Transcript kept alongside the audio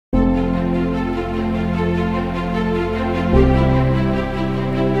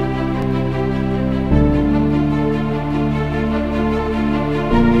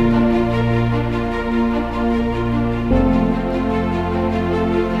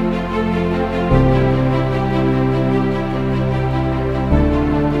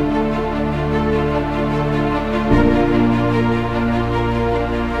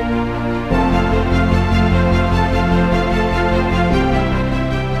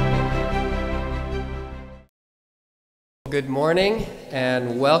Good morning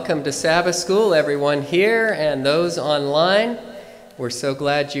and welcome to Sabbath School, everyone here and those online. We're so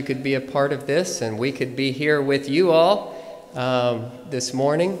glad you could be a part of this and we could be here with you all this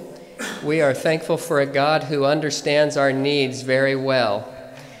morning. We are thankful for a God who understands our needs very well.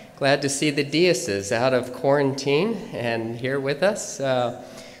 Glad to see the Diases out of quarantine and here with us.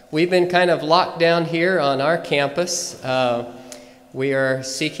 We've been kind of locked down here on our campus. We are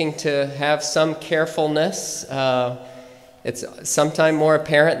seeking to have some carefulness. It's sometimes more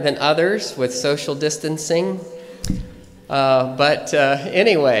apparent than others with social distancing. But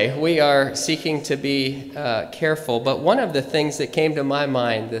anyway, we are seeking to be careful. But one of the things that came to my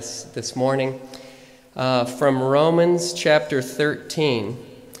mind this morning from Romans chapter 13,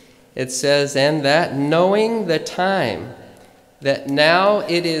 it says, "And that knowing the time, that now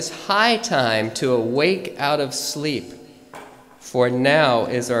it is high time to awake out of sleep, for now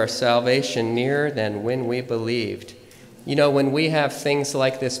is our salvation nearer than when we believed." You know, when we have things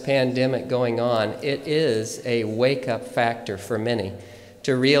like this pandemic going on, it is a wake-up factor for many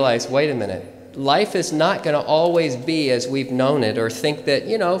to realize, wait a minute, life is not going to always be as we've known it, or think that,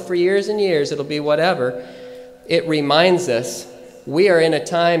 you know, for years and years it'll be whatever. It reminds us we are in a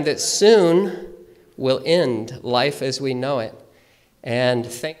time that soon will end life as we know it. And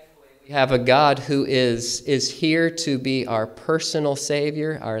thankfully we have a God who is here to be our personal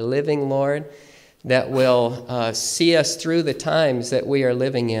Savior, our living Lord, that will see us through the times that we are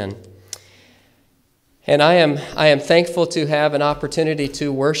living in. And I am thankful to have an opportunity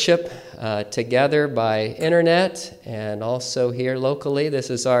to worship together by internet and also here locally. This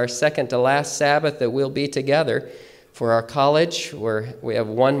is our second to last Sabbath that we'll be together for our college, where we have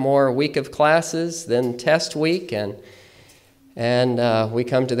one more week of classes, then test week, and we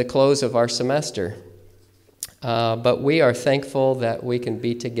come to the close of our semester. But we are thankful that we can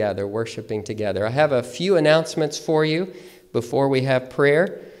be together, worshiping together. I have a few announcements for you before we have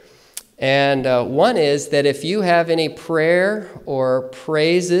prayer. And one is that if you have any prayer requests or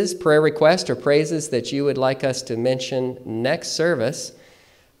praises that you would like us to mention next service,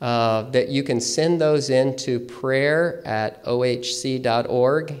 that you can send those in to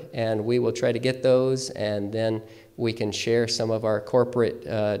prayer@ohc.org, and we will try to get those, and then we can share some of our corporate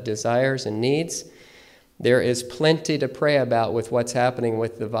desires and needs. There is plenty to pray about with what's happening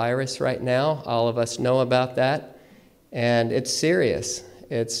with the virus right now. All of us know about that, and it's serious.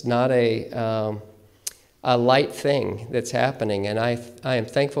 It's not a light thing that's happening, and I am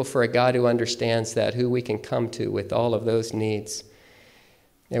thankful for a God who understands that, who we can come to with all of those needs.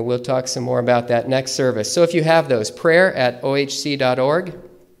 And we'll talk some more about that next service. So if you have those, prayer@ohc.org,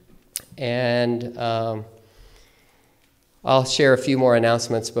 and I'll share a few more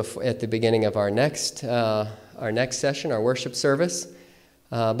announcements at the beginning of our next session, our worship service.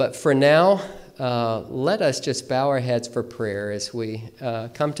 But for now, let us just bow our heads for prayer as we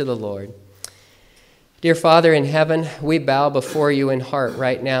come to the Lord. Dear Father in heaven, we bow before you in heart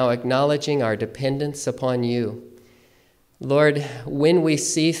right now, acknowledging our dependence upon you. Lord, when we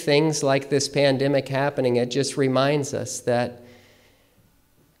see things like this pandemic happening, it just reminds us that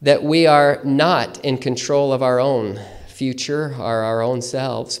we are not in control of our own future or our own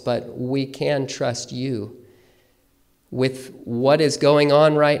selves, but we can trust you. With what is going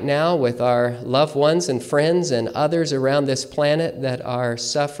on right now with our loved ones and friends and others around this planet that are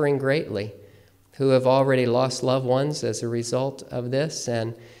suffering greatly, who have already lost loved ones as a result of this.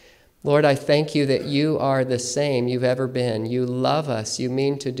 And Lord, I thank you that you are the same you've ever been. You love us. You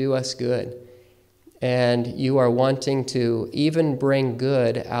mean to do us good. And you are wanting to even bring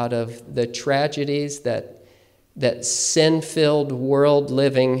good out of the tragedies that sin-filled world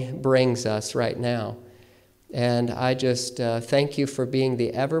living brings us right now. And I just thank you for being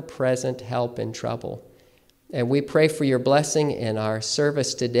the ever-present help in trouble. And we pray for your blessing in our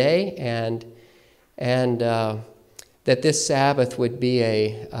service today, and that this Sabbath would be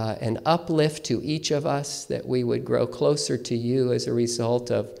an uplift to each of us, that we would grow closer to you as a result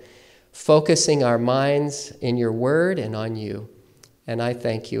of focusing our minds in your word and on you. And I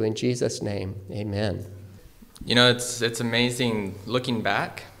thank you in Jesus' name. Amen. You know, it's amazing looking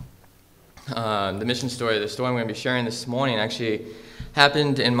back. The mission story, the story I'm going to be sharing this morning, actually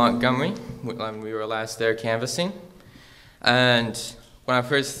happened in Montgomery when we were last there canvassing. And when I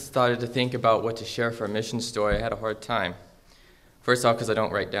first started to think about what to share for a mission story, I had a hard time. First off, because I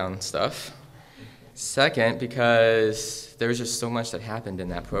don't write down stuff. Second, because there was just so much that happened in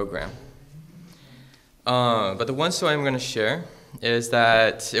that program. But the one story I'm going to share is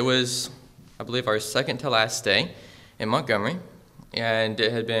that it was, I believe, our second to last day in Montgomery, and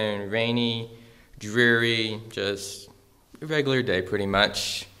it had been rainy, dreary, just a regular day pretty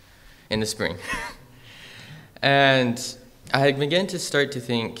much in the spring. And I had begun to start to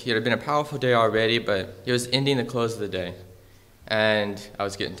think it had been a powerful day already, but it was ending the close of the day. And I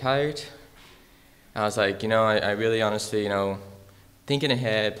was getting tired. I was like, I really honestly, thinking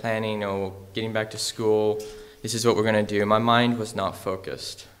ahead, planning, getting back to school. This is what we're going to do. My mind was not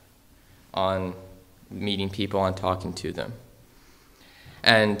focused on meeting people and talking to them.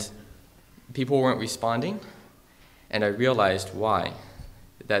 And people weren't responding. And I realized why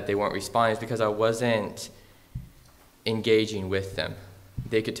that they weren't responding is because I wasn't engaging with them.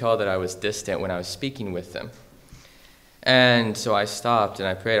 They could tell that I was distant when I was speaking with them. And so I stopped and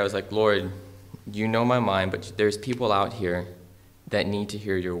I prayed. I was like, Lord, you know my mind, but there's people out here that need to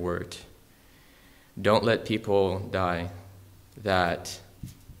hear your word. Don't let people die that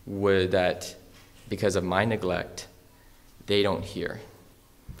because of my neglect, they don't hear.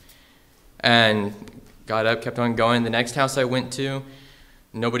 And got up, kept on going. The next house I went to,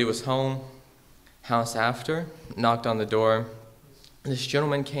 nobody was home. House after, knocked on the door. This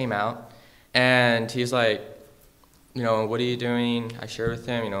gentleman came out, and he's like, what are you doing? I shared with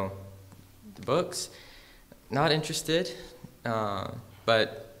him, the books. Not interested,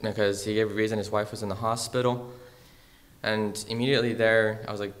 but because he gave a reason his wife was in the hospital. And immediately there,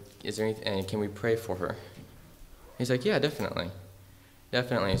 I was like, is there anything, and can we pray for her? He's like, yeah, definitely.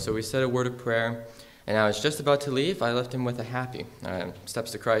 So we said a word of prayer, and I was just about to leave. I left him with a happy,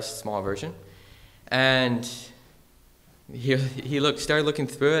 Steps to Christ, small version. And he started looking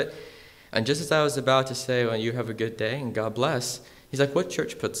through it, and just as I was about to say, well, you have a good day and God bless, he's like, what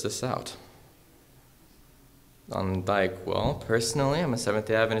church puts this out? I'm like, well, personally, I'm a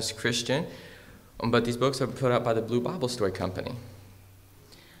Seventh-day Adventist Christian, but these books are put out by the Blue Bible Story Company.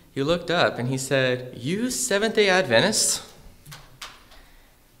 He looked up and he said, you Seventh-day Adventists?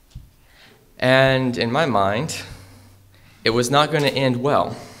 And in my mind, it was not going to end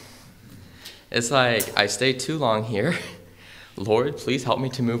well. It's like, I stayed too long here. Lord, please help me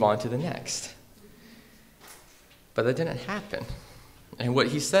to move on to the next. But that didn't happen. And what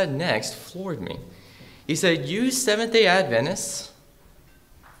he said next floored me. He said, you Seventh-day Adventists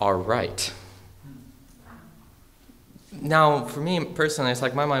are right. Now, for me personally, it's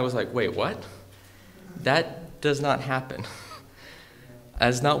like my mind was like, wait, what? That does not happen.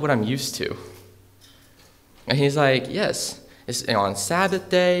 That's not what I'm used to. And he's like, yes, it's on Sabbath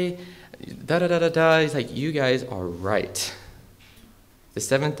day, da-da-da-da-da. He's like, you guys are right. The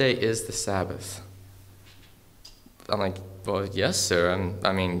seventh day is the Sabbath. I'm like, well, yes, sir.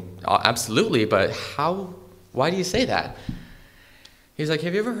 I mean, absolutely, but how? Why do you say that? He's like,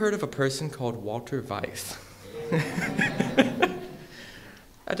 have you ever heard of a person called Walter Weiss? I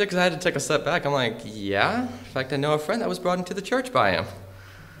had to take a step back. I'm like, yeah. In fact, I know a friend that was brought into the church by him.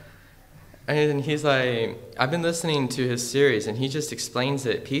 And he's like, I've been listening to his series, and he just explains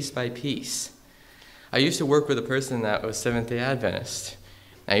it piece by piece. I used to work with a person that was Seventh-day Adventist.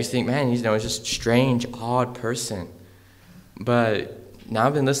 I used to think, man, he's just strange, odd person. But now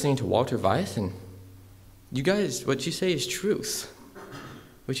I've been listening to Walter Weiss, and you guys, what you say is truth.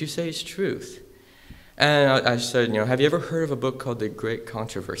 What you say is truth. And I said, have you ever heard of a book called The Great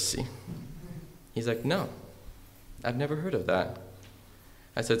Controversy? He's like, no, I've never heard of that.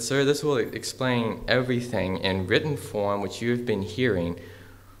 I said, sir, this will explain everything in written form which you have been hearing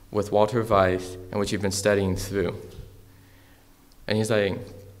with Walter Weiss and which you've been studying through. And he's like,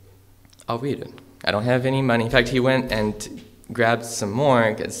 I'll read it. I don't have any money. In fact, he went and grabbed some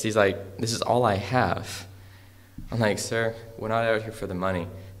more because he's like, this is all I have. I'm like, sir, we're not out here for the money.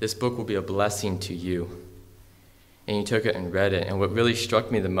 This book will be a blessing to you. And he took it and read it. And what really struck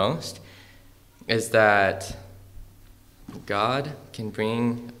me the most is that God can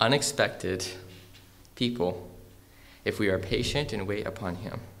bring unexpected people if we are patient and wait upon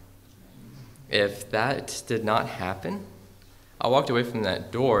him. If that did not happen, I walked away from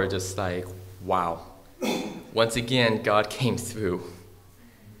that door just like, wow. Once again, God came through.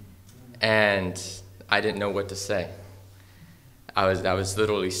 And I didn't know what to say. I was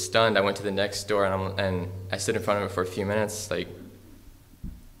literally stunned. I went to the next door and I stood in front of it for a few minutes like,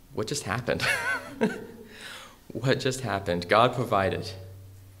 what just happened? What just happened? God provided.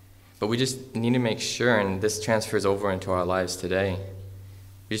 But we just need to make sure, and this transfers over into our lives today,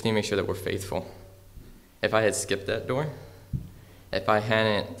 we just need to make sure that we're faithful. If I had skipped that door, if I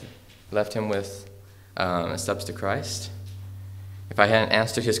hadn't left him with Steps to Christ, if I hadn't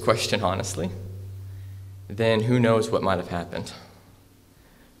answered his question honestly, then who knows what might have happened?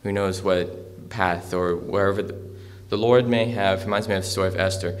 Who knows what path or wherever the Lord may have, reminds me of the story of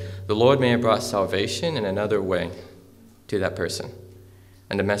Esther, the Lord may have brought salvation in another way to that person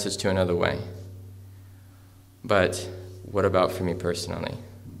and a message to another way. But what about for me personally?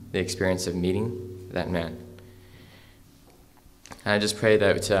 The experience of meeting that man. And I just pray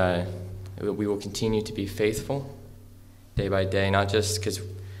that we will continue to be faithful day by day, not just because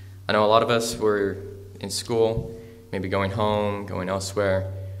I know a lot of us were in school, maybe going home, going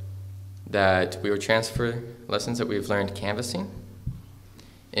elsewhere, that we would transfer lessons that we've learned canvassing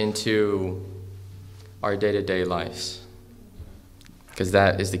into our day-to-day lives, because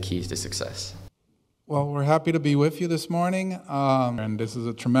that is the key to success. Well, we're happy to be with you this morning, and this is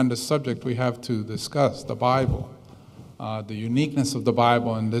a tremendous subject we have to discuss, the Bible, the uniqueness of the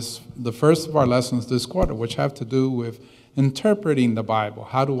Bible, and the first of our lessons this quarter, which have to do with interpreting the Bible,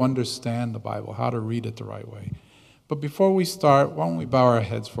 how to understand the Bible, how to read it the right way. But before we start, why don't we bow our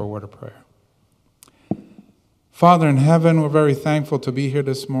heads for a word of prayer? Father in heaven, we're very thankful to be here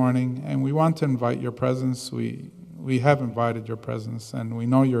this morning, and we want to invite your presence. We have invited your presence, and we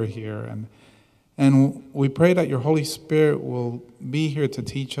know you're here, and we pray that your Holy Spirit will be here to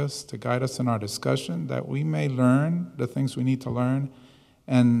teach us, to guide us in our discussion, that we may learn the things we need to learn,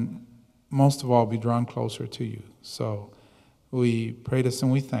 and most of all, be drawn closer to you. So we pray this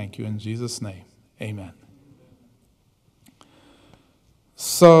and we thank you in Jesus' name. Amen.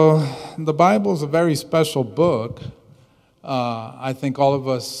 So the Bible is a very special book. I think all of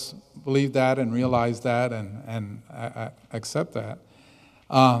us believe that and realize that and accept that.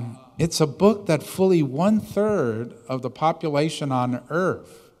 It's a book that fully 1/3 of the population on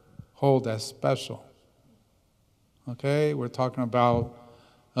earth hold as special. Okay, we're talking about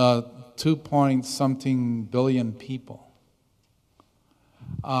 2-point-something billion people.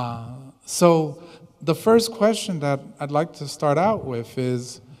 So the first question that I'd like to start out with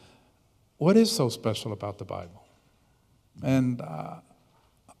is, what is so special about the Bible? And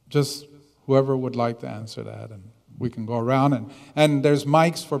just whoever would like to answer that, and we can go around. And there's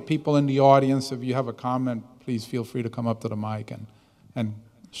mics for people in the audience. If you have a comment, please feel free to come up to the mic and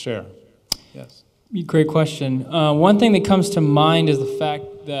share. Yes. Great question. One thing that comes to mind is the fact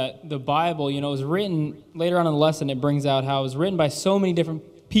that the Bible, was written, later on in the lesson, it brings out how it was written by so many different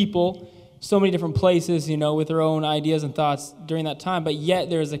people, so many different places, with their own ideas and thoughts during that time, but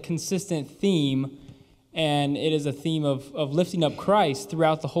yet there's a consistent theme, and it is a theme of lifting up Christ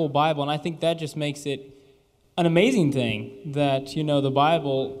throughout the whole Bible, and I think that just makes it an amazing thing that, the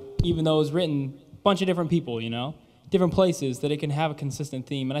Bible, even though it was written a bunch of different people, different places, that it can have a consistent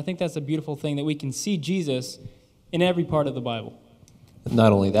theme, and I think that's a beautiful thing, that we can see Jesus in every part of the Bible.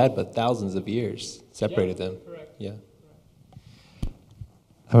 Not only that, but thousands of years separated them. Correct. Yeah.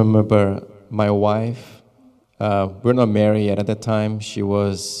 I remember my wife, we're not married yet at that time. She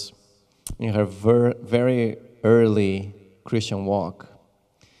was in her very early Christian walk.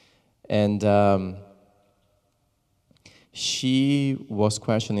 And she was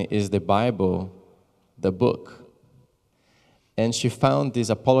questioning, is the Bible the book? And she found this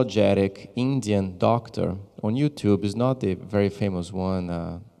apologetic Indian doctor on YouTube. It's not the very famous one.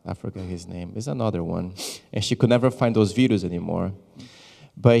 I forget his name. It's another one. And she could never find those videos anymore.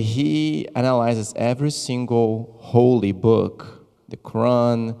 But he analyzes every single holy book, the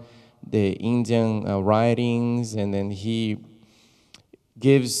Quran, the Indian writings, and then he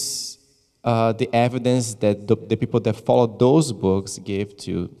gives the evidence that the people that follow those books give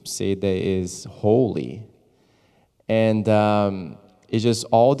to say that is holy. And it's just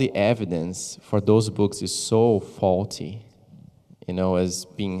all the evidence for those books is so faulty, as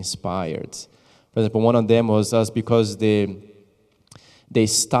being inspired. For example, one of them was us because the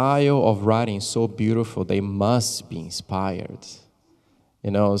style of writing is so beautiful, they must be inspired.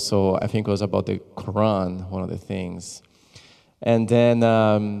 So I think it was about the Quran, one of the things. And then,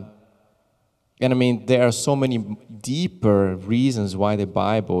 there are so many deeper reasons why the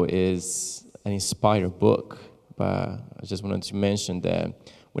Bible is an inspired book. But I just wanted to mention that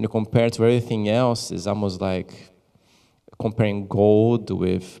when you compare to everything else, it's almost like comparing gold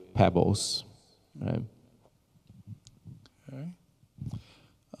with pebbles, right? Okay.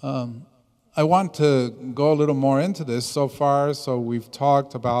 I want to go a little more into this so far. So we've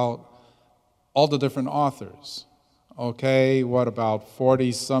talked about all the different authors. Okay, what about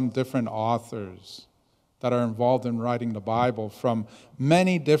 40-some different authors that are involved in writing the Bible from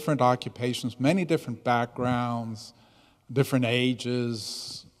many different occupations, many different backgrounds, different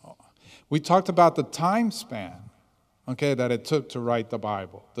ages. We talked about the time span, okay, that it took to write the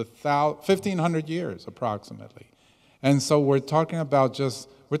Bible, 1,500 years approximately. And so we're talking about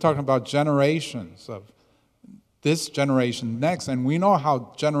generations of this generation next, and we know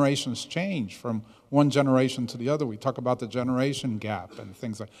how generations change from one generation to the other. We talk about the generation gap and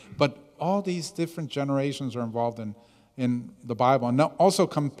things like that. But all these different generations are involved in the Bible, and also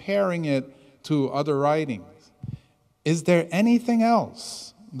comparing it to other writings. Is there anything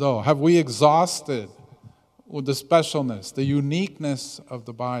else, though? Have we exhausted with the specialness, the uniqueness of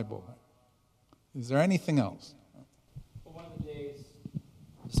the Bible. Is there anything else? Well, one of the days,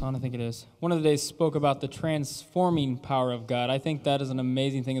 Son, I think it is, one of the days spoke about the transforming power of God. I think that is an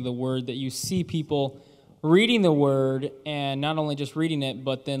amazing thing of the Word, that you see people reading the Word, and not only just reading it,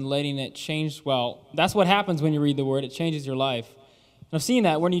 but then letting it change. Well, that's what happens when you read the Word. It changes your life. And I've seen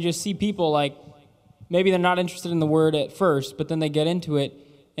that when you just see people, like, maybe they're not interested in the Word at first, but then they get into it,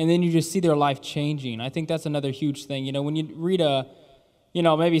 and then you just see their life changing. I think that's another huge thing. You know, when you read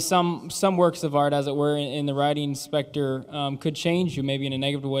maybe some works of art, as it were, in the writing specter, could change you, maybe in a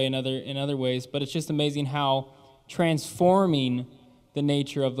negative way in other ways, but it's just amazing how transforming the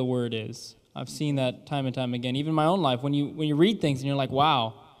nature of the Word is. I've seen that time and time again, even in my own life. When you read things and you're like,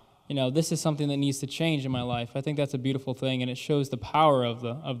 wow, this is something that needs to change in my life. I think that's a beautiful thing, and it shows the power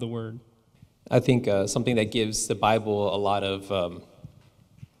of the Word. I think something that gives the Bible a lot of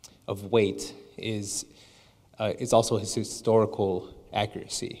weight is also its historical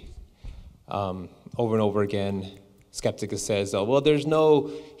accuracy. Over and over again, skeptics says, "Oh, well, there's no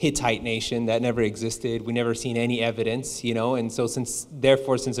Hittite nation, that never existed. We never seen any evidence, and so since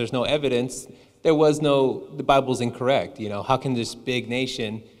there's no evidence, the Bible's incorrect. How can this big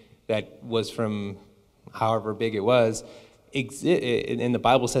nation that was from however big it was and the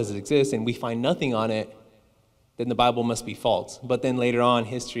Bible says it exists, and we find nothing on it, then the Bible must be false." But then later on in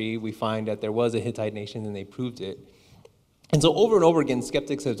history, we find that there was a Hittite nation and they proved it. And so over and over again,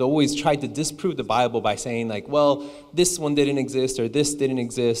 skeptics have always tried to disprove the Bible by saying, like, well, this one didn't exist or this didn't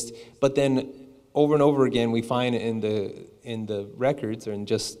exist. But then over and over again, we find in the records or in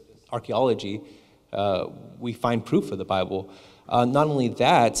just archaeology, we find proof of the Bible. Not only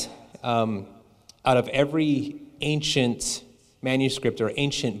that, out of every ancient manuscript or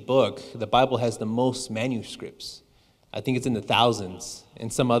ancient book, the Bible has the most manuscripts. I think it's in the thousands,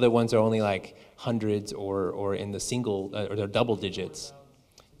 and some other ones are only like hundreds or in the single or they're double digits.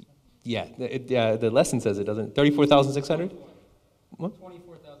 Yeah, the lesson says it doesn't. 34,600? What?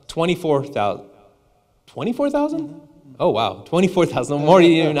 24,000. 24,000? Oh wow, 24,000. More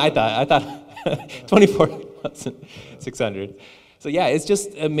even I thought 24,600. So yeah, it's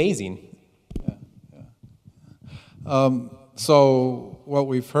just amazing. So what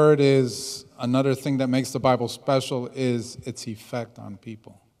we've heard is another thing that makes the Bible special is its effect on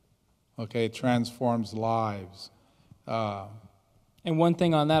people. Okay, it transforms lives. And one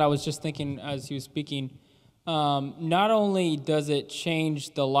thing on that, I was just thinking as he was speaking, not only does it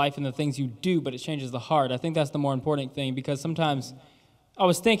change the life and the things you do, but it changes the heart. I think that's the more important thing, because sometimes I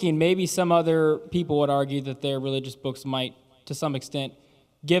was thinking maybe some other people would argue that their religious books might, to some extent,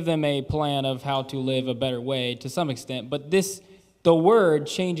 give them a plan of how to live a better way to some extent, but the Word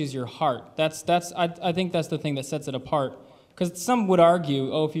changes your heart. I think that's the thing that sets it apart. Because some would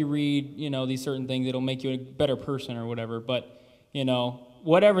argue, if you read, these certain things, it'll make you a better person or whatever. But,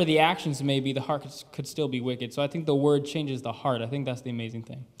 whatever the actions may be, the heart could still be wicked. So I think the Word changes the heart. I think that's the amazing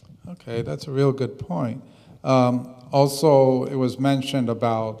thing. Okay, that's a real good point. Also, it was mentioned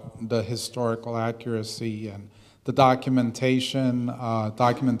about the historical accuracy and the documentation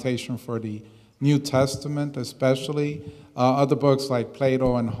for the New Testament especially. Other books like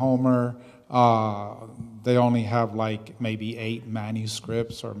Plato and Homer, they only have like maybe 8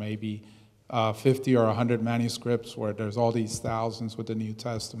 manuscripts or maybe 50 or 100 manuscripts, where there's all these thousands with the New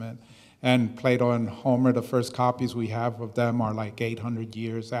Testament. And Plato and Homer, the first copies we have of them are like 800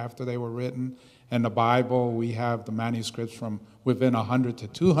 years after they were written. And the Bible, we have the manuscripts from within 100 to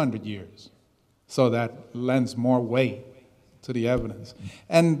 200 years. So that lends more weight to the evidence.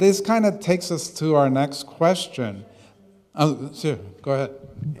 And this kind of takes us to our next question. Sure, go ahead.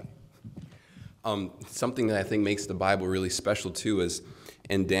 Something that I think makes the Bible really special too is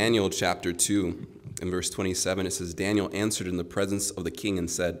in Daniel chapter 2, in verse 27, it says, "Daniel answered in the presence of the king and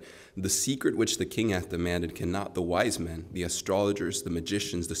said, The secret which the king hath demanded cannot the wise men, the astrologers, the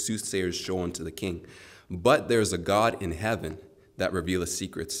magicians, the soothsayers show unto the king. But there is a God in heaven that revealeth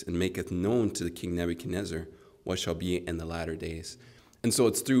secrets, and maketh known to the king Nebuchadnezzar what shall be in the latter days." And so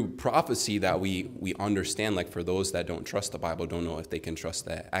it's through prophecy that we understand, like for those that don't trust the Bible, don't know if they can trust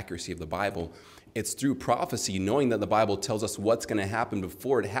the accuracy of the Bible, it's through prophecy, knowing that the Bible tells us what's going to happen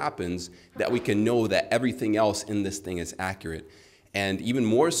before it happens, that we can know that everything else in this thing is accurate. And even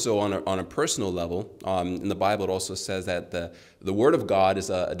more so on a personal level, in the Bible it also says that the Word of God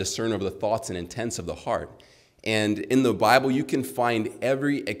is a discerner of the thoughts and intents of the heart. And in the Bible, you can find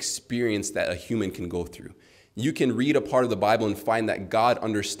every experience that a human can go through. You can read a part of the Bible and find that God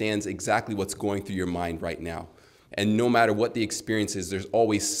understands exactly what's going through your mind right now. And no matter what the experience is, there's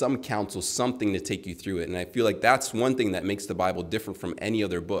always some counsel, something to take you through it. And I feel like that's one thing that makes the Bible different from any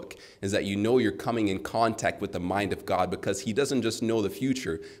other book, is that you know you're coming in contact with the mind of God, because he doesn't just know the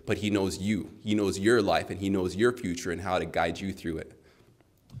future, but he knows you. He knows your life, and he knows your future and how to guide you through it.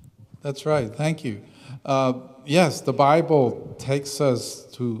 That's right. Thank you. Yes, the Bible takes us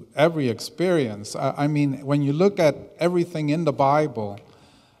to every experience. I mean, when you look at everything in the Bible,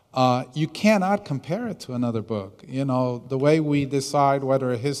 you cannot compare it to another book. You know, the way we decide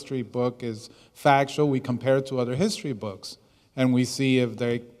whether a history book is factual, we compare it to other history books. And we see if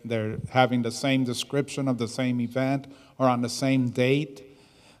they're having the same description of the same event or on the same date.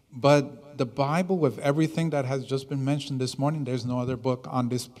 But the Bible, with everything that has just been mentioned this morning, there's no other book on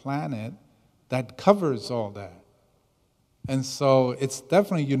this planet that covers all that. And so it's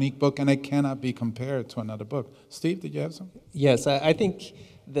definitely a unique book, and it cannot be compared to another book. Steve, did you have something? Yes, I think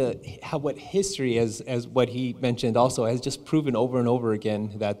what history, as what he mentioned also, has just proven over and over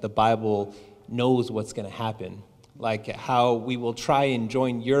again that the Bible knows what's going to happen. Like how we will try and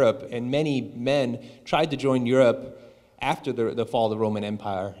join Europe, and many men tried to join Europe after the fall of the Roman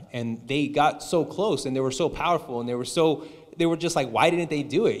Empire, and they got so close, and they were so powerful, and they were just like, why didn't they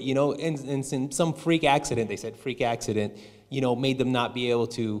do it? You know, and some freak accident, they said freak accident, you know, made them not be able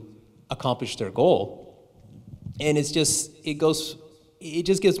to accomplish their goal. And it just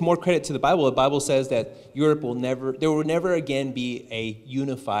gives more credit to the Bible. The Bible says that there will never again be a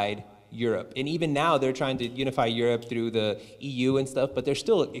unified Europe. And even now they're trying to unify Europe through the EU and stuff, but they're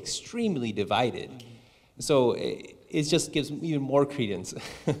still extremely divided. So it just gives even more credence.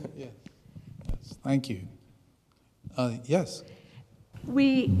 Yeah. Yes. Thank you. Yes.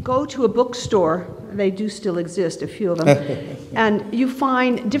 We go to a bookstore, they do still exist, a few of them, and you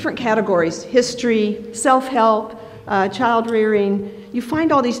find different categories: history, self-help, child rearing. You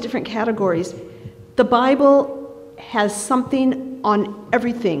find all these different categories. The Bible has something on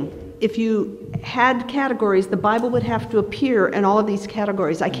everything. If you had categories, the Bible would have to appear in all of these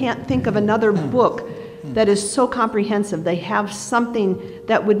categories. I can't think of another book that is so comprehensive. They have something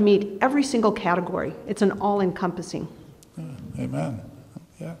that would meet every single category. It's an all-encompassing. Amen.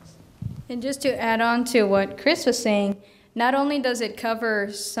 Yes. And just to add on to what Chris was saying, not only does it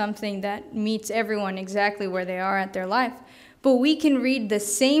cover something that meets everyone exactly where they are at their life, but we can read the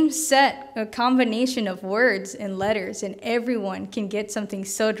same set, a combination of words and letters, and everyone can get something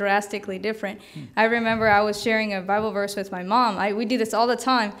so drastically different. I remember I was sharing a Bible verse with my mom. We do this all the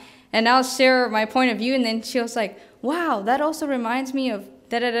time. And I'll share my point of view, and then she was like, wow, that also reminds me of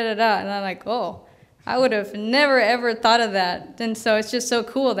da-da-da-da-da. And I'm like, oh, I would have never, ever thought of that. And so it's just so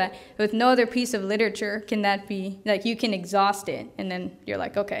cool that with no other piece of literature can that be, like, you can exhaust it, and then you're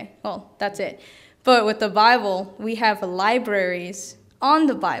like, okay, well, that's it. But with the Bible, we have libraries on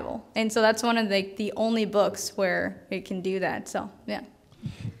the Bible. And so that's one of the only books where it can do that. So, yeah.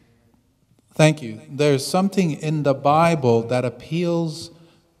 Thank you. There's something in the Bible that appeals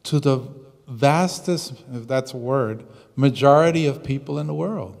to the vastest, if that's a word, majority of people in the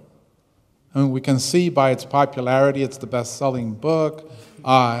world. I mean, we can see by its popularity, it's the best-selling book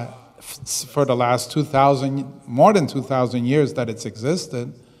for the last more than 2,000 years that it's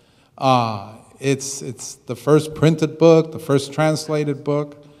existed. It's the first printed book, the first translated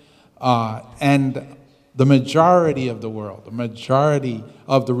book, and the majority of the world, the majority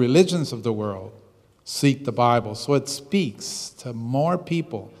of the religions of the world seek the Bible. So it speaks to more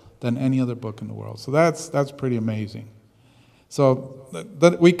people than any other book in the world. So that's pretty amazing. So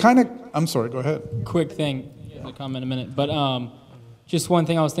we kind of, I'm sorry, go ahead. Quick thing, I'll comment in a minute, but just one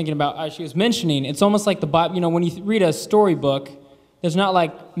thing I was thinking about, as she was mentioning, it's almost like the Bible, you know, when you read a storybook, there's not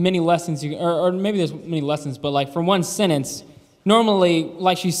like many lessons, or maybe there's many lessons, but like from one sentence, normally,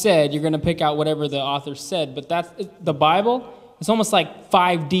 like she said, you're going to pick out whatever the author said, but the Bible, it's almost like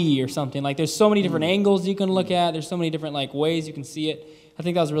 5D or something. Like there's so many different angles you can look at, there's so many different like ways you can see it. I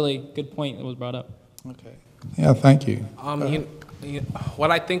think that was a really good point that was brought up. Okay. Yeah, thank you.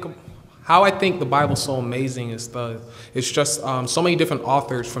 How I think the Bible's so amazing is it's just so many different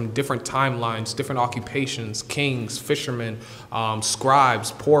authors from different timelines, different occupations, kings, fishermen,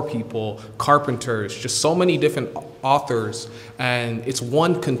 scribes, poor people, carpenters, just so many different authors, and it's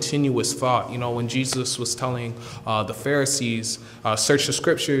one continuous thought. You know, when Jesus was telling the Pharisees, search the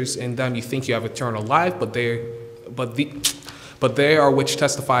scriptures, in them you think you have eternal life, but they are which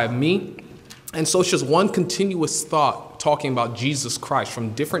testify of me. And so it's just one continuous thought talking about Jesus Christ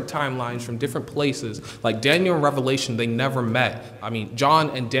from different timelines, from different places. Like Daniel and Revelation, they never met. I mean,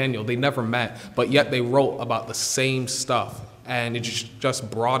 John and Daniel, they never met, but yet they wrote about the same stuff. And it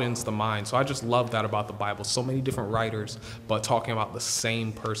just broadens the mind. So I just love that about the Bible. So many different writers, but talking about the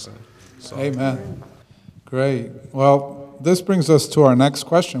same person. So. Amen. Great. Well, this brings us to our next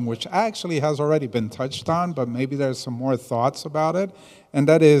question, which actually has already been touched on, but maybe there's some more thoughts about it. And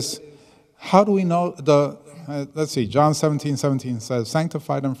that is, how do we know let's see, John 17:17 says,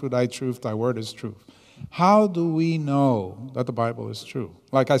 sanctify them through thy truth, thy word is truth. How do we know that the Bible is true?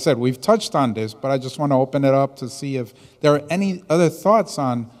 Like I said, we've touched on this, but I just want to open it up to see if there are any other thoughts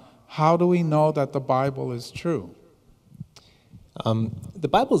on how do we know that the Bible is true? The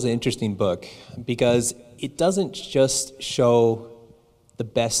Bible is an interesting book because it doesn't just show the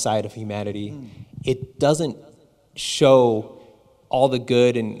best side of humanity. It doesn't show all the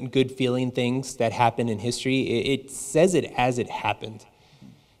good and good feeling things that happen in history. It says it as it happened.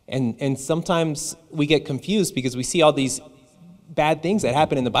 And sometimes we get confused because we see all these bad things that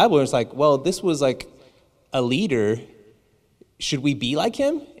happen in the Bible, and it's like, well, this was like a leader. Should we be like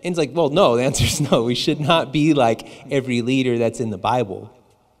him? And it's like, well, no, the answer is no. We should not be like every leader that's in the Bible.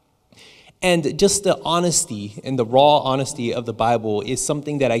 And just the honesty and the raw honesty of the Bible is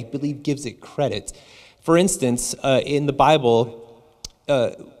something that I believe gives it credit. For instance, in the Bible,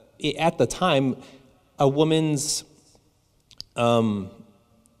 at the time, a woman's,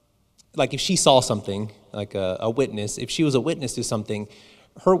 like if she saw something, like a witness, if she was a witness to something,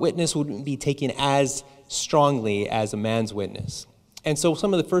 her witness wouldn't be taken as strongly as a man's witness. And so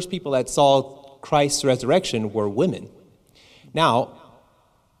some of the first people that saw Christ's resurrection were women. Now,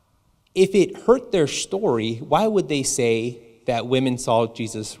 if it hurt their story, why would they say that women saw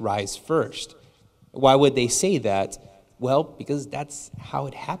Jesus rise first? Why would they say that? Well, because that's how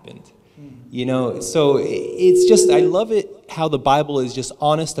it happened. You know, so it's just, I love it how the Bible is just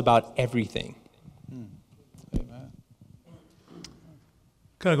honest about everything. Amen.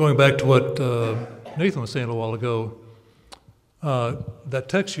 Kind of going back to what Nathan was saying a little while ago, that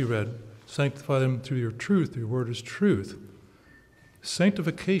text you read, sanctify them through your truth, your word is truth.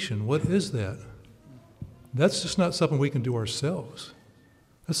 Sanctification, what is that? That's just not something we can do ourselves.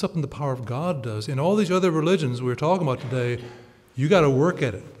 That's something the power of God does. In all these other religions we were talking about today, you got to work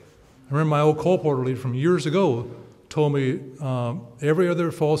at it. I remember my old colporteur leader from years ago told me every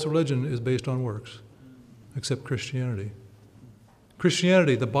other false religion is based on works, except Christianity.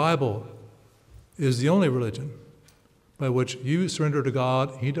 Christianity, the Bible, is the only religion by which you surrender to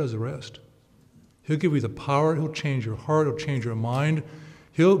God, He does the rest. He'll give you the power, He'll change your heart, He'll change your mind,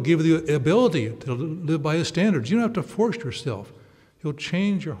 He'll give you the ability to live by His standards. You don't have to force yourself. He'll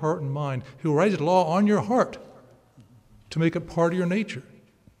change your heart and mind. He'll write His law on your heart to make it part of your nature.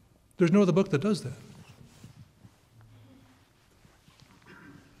 There's no other book that does that.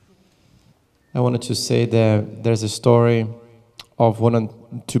 I wanted to say that there's a story of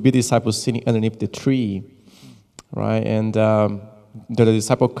two disciples sitting underneath the tree, right? And the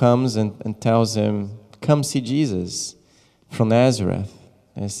disciple comes and tells him, come see Jesus from Nazareth.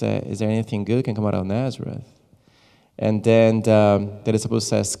 And he said, is there anything good can come out of Nazareth? And then the disciple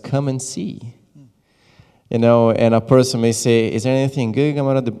says, come and see. You know, and a person may say, is there anything good come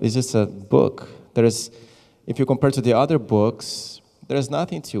out of it's just a book. If you compare to the other books, there's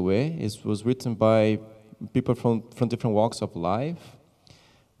nothing to it. It was written by people from different walks of life.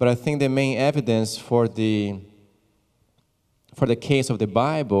 But I think the main evidence for the case of the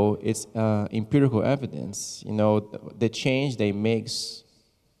Bible is empirical evidence. You know, the change they makes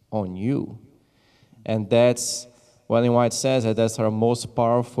on you. And that's what Ellen White says, that that's our most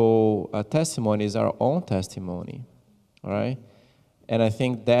powerful testimony, is our own testimony, all right? And I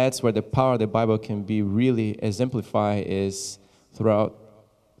think that's where the power of the Bible can be really exemplified, is through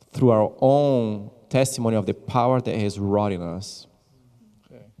our own testimony of the power that He has wrought in us.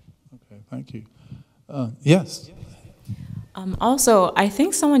 Okay, thank you. Yes? Also, I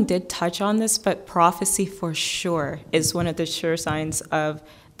think someone did touch on this, but prophecy for sure is one of the sure signs of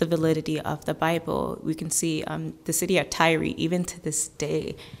the validity of the Bible. We can see the city of Tyre, even to this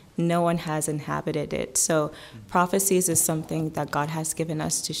day, no one has inhabited it. So prophecies is something that God has given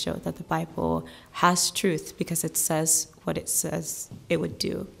us to show that the Bible has truth, because it says what it says it would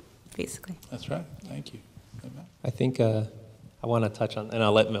do, basically. That's right. Thank you. Amen. I think I want to touch on, and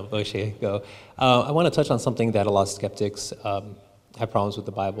I'll let Moshe go. I want to touch on something that a lot of skeptics have problems with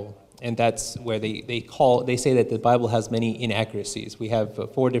the Bible. And that's where they say that the Bible has many inaccuracies. We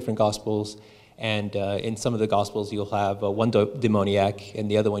have 4 different Gospels, and in some of the Gospels you'll have one demoniac, and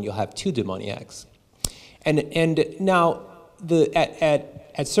the other one you'll have 2 demoniacs. And now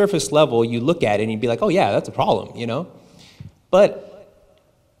at surface level you look at it and you'd be like, oh yeah, that's a problem, you know. But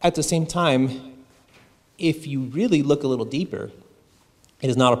at the same time, if you really look a little deeper,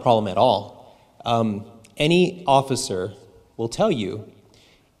 it is not a problem at all. Any officer will tell you,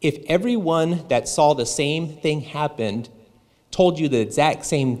 if everyone that saw the same thing happened told you the exact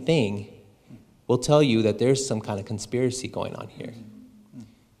same thing, will tell you that there's some kind of conspiracy going on here.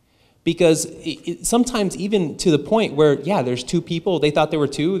 Because sometimes even to the point where, yeah, there's two people, they thought there were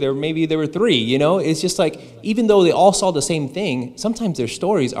two, maybe there were three, you know? It's just like, even though they all saw the same thing, sometimes their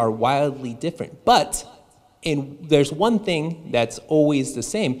stories are wildly different. But there's one thing that's always the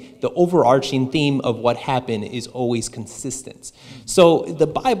same. The overarching theme of what happened is always consistent. So the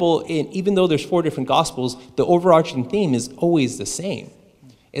Bible, even though there's 4 different Gospels, the overarching theme is always the same.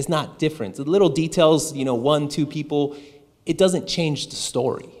 It's not different. The little details, 1, 2 people, it doesn't change the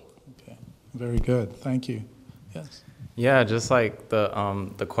story. Very good. Thank you. Yes. Yeah, just like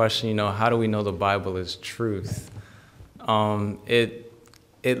the question, how do we know the Bible is truth? When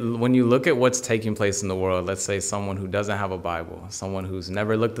you look at what's taking place in the world, let's say someone who doesn't have a Bible, someone who's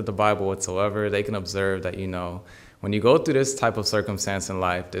never looked at the Bible whatsoever, they can observe that, when you go through this type of circumstance in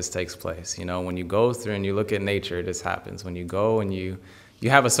life, this takes place. When you go through and you look at nature, this happens. When you go and you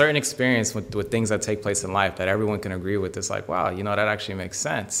have a certain experience with things that take place in life that everyone can agree with, it's like, wow, that actually makes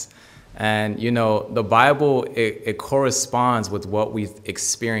sense. And, the Bible, it corresponds with what we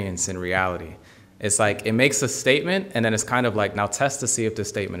experience in reality. It's like it makes a statement, and then it's kind of like, now test to see if this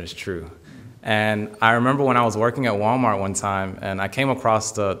statement is true. And I remember when I was working at Walmart one time, and I came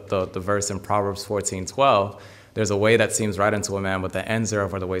across the verse in Proverbs 14:12, there's a way that seems right unto a man, but the ends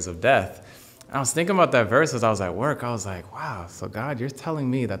thereof are the ways of death. And I was thinking about that verse as I was at work. I was like, wow, so God, you're telling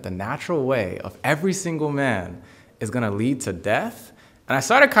me that the natural way of every single man is going to lead to death? And I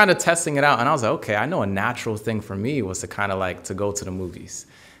started kind of testing it out, and I was like, okay, I know a natural thing for me was to kind of like to go to the movies.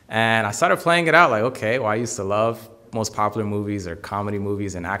 And I started playing it out like, okay, well, I used to love most popular movies or comedy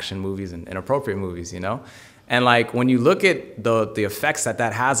movies and action movies and inappropriate movies, And like when you look at the effects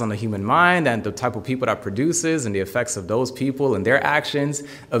that has on the human mind and the type of people that produces and the effects of those people and their actions,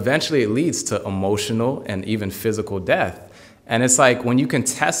 eventually it leads to emotional and even physical death. And it's like when you can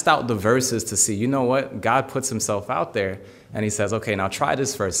test out the verses to see, what, God puts himself out there and he says, okay, now try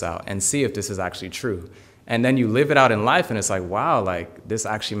this verse out and see if this is actually true. And then you live it out in life and it's like, wow, like this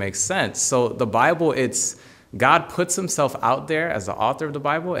actually makes sense. So the Bible, God puts himself out there as the author of the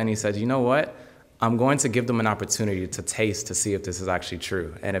Bible and he says, you know what? I'm going to give them an opportunity to taste to see if this is actually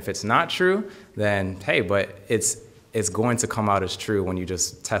true. And if it's not true, then hey, but it's going to come out as true when you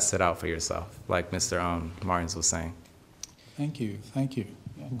just test it out for yourself, like Mr. Martins was saying. Thank you. Thank you.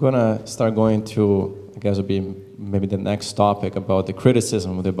 Yeah. I'm going to start going to, I guess will be maybe the next topic about the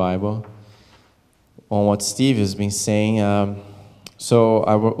criticism of the Bible on what Steve has been saying. So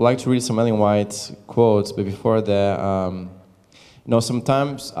I would like to read some Ellen White quotes, but before that,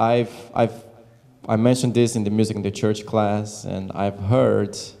 sometimes I mentioned this in the music in the church class, and I've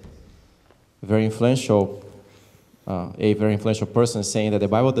heard a very influential person saying that the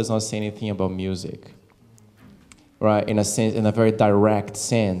Bible does not say anything about music. Right, in a sense, in a very direct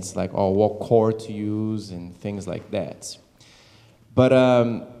sense, like, what chord to use and things like that. But,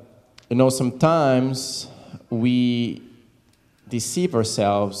 sometimes we deceive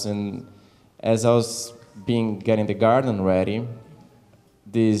ourselves, and as I was getting the garden ready,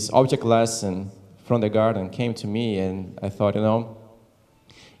 this object lesson from the garden came to me, and I thought,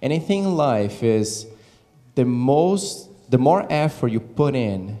 anything in life is the more effort you put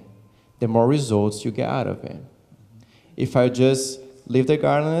in, the more results you get out of it. If I just leave the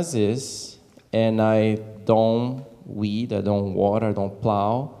garden as is, and I don't weed, I don't water, I don't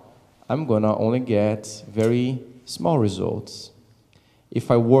plow, I'm going to only get very small results.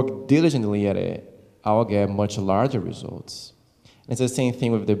 If I work diligently at it, I'll get much larger results. And it's the same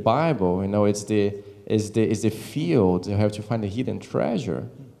thing with the Bible. It's the field. You have to find the hidden treasure.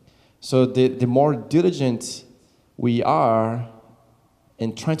 So the more diligent we are,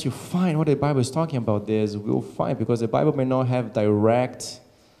 and trying to find what the Bible is talking about this, we'll find, because the Bible may not have direct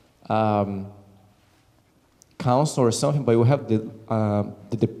counsel or something, but you have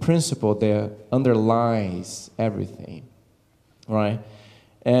the principle that underlies everything, right?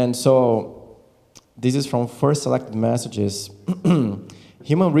 And so this is from First Selected Messages.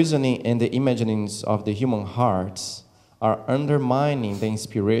 Human reasoning and the imaginings of the human hearts are undermining the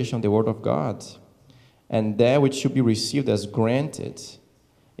inspiration of the Word of God, and that which should be received as granted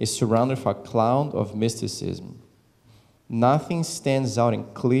is surrounded by a cloud of mysticism. Nothing stands out in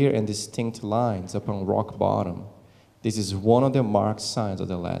clear and distinct lines upon rock bottom. This is one of the marked signs of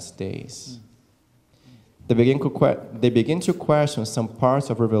the last days. They begin to question some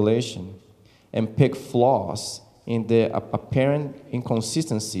parts of Revelation and pick flaws in the apparent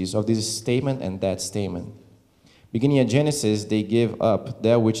inconsistencies of this statement and that statement. Beginning at Genesis, they give up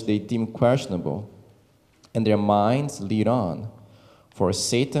that which they deem questionable, and their minds lead on. For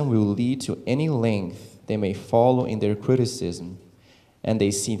Satan will lead to any length they may follow in their criticism, and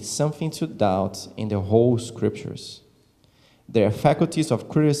they see something to doubt in the whole scriptures. Their faculties of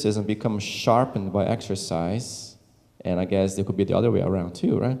criticism become sharpened by exercise, and I guess they could be the other way around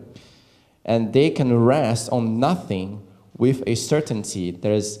too, right? And they can rest on nothing with a certainty.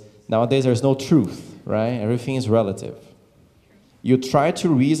 Nowadays there's no truth, right? Everything is relative. You try to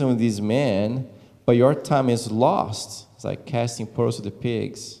reason with these men, but your time is lost. It's like casting pearls to the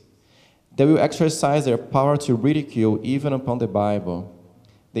pigs. They will exercise their power to ridicule even upon the Bible.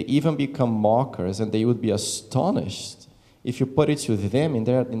 They even become mockers, and they would be astonished if you put it to them in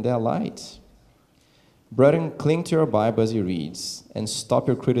their light. Brethren, cling to your Bible as it reads, and stop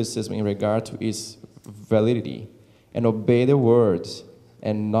your criticism in regard to its validity, and obey the words,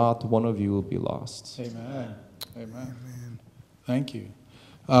 and not one of you will be lost. Amen. Amen. Thank you.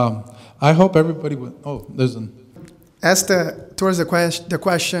 I hope everybody would. Oh, there's an. Towards the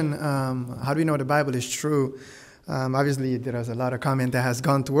question, how do we know the Bible is true? Obviously, there's a lot of comment that has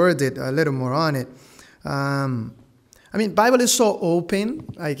gone towards it, a little more on it. I mean, Bible is so open,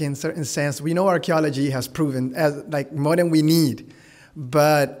 like in certain sense. We know archaeology has proven as like more than we need.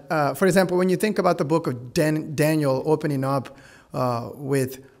 But for example, when you think about the book of Daniel opening up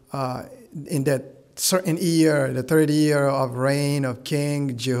with in that certain year, the third year of reign of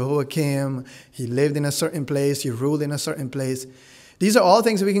King Jehoiakim, he lived in a certain place, he ruled in a certain place. These are all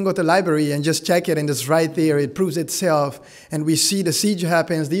things we can go to the library and just check it, and it's right there. It proves itself, and we see the siege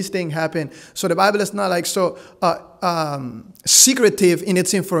happens, these things happen. So the Bible is not like so secretive in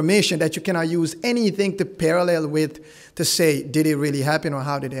its information that you cannot use anything to parallel with to say, did it really happen or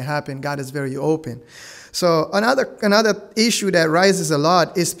how did it happen? God is very open. So another issue that rises a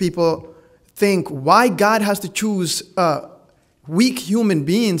lot is people think why God has to choose weak human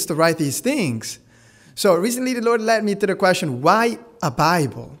beings to write these things. So recently the Lord led me to the question, why a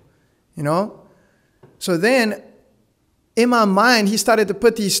Bible? You know? So then in my mind, he started to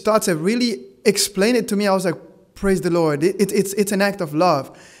put these thoughts and really explain it to me. I was like, praise the Lord. It's an act of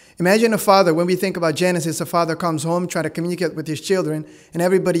love. Imagine a father, when we think about Genesis, a father comes home, trying to communicate with his children, and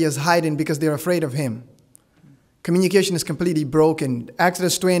everybody is hiding because they're afraid of him. Communication is completely broken.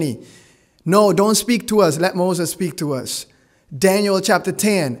 Exodus 20, no, don't speak to us. Let Moses speak to us. Daniel chapter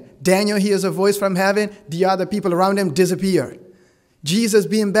 10, Daniel hears a voice from heaven. The other people around him disappear. Jesus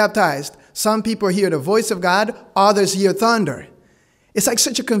being baptized. Some people hear the voice of God. Others hear thunder. It's like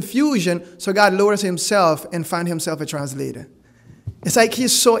such a confusion. So God lowers himself and finds himself a translator. It's like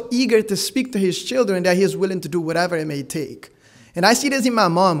he's so eager to speak to his children that he is willing to do whatever it may take. And I see this in my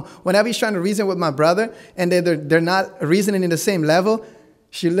mom. Whenever he's trying to reason with my brother and they're not reasoning in the same level,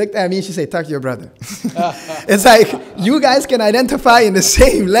 she looked at me and she said, talk to your brother. It's like, you guys can identify in the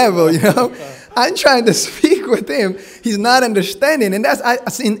same level, you know. I'm trying to speak with him. He's not understanding. And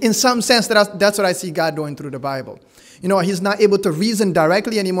that's, in some sense, that's what I see God doing through the Bible. You know, he's not able to reason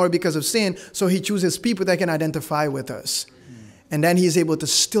directly anymore because of sin, so he chooses people that can identify with us. And then he's able to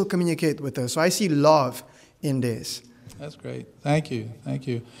still communicate with us. So I see love in this. That's great. Thank you. Thank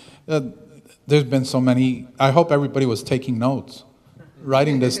you. There's been so many. I hope everybody was taking notes,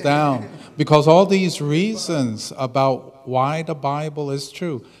 writing this down, because all these reasons about why the Bible is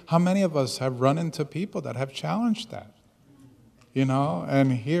true, how many of us have run into people that have challenged that? You know,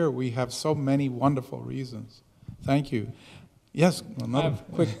 and here we have so many wonderful reasons. Thank you. Yes? I have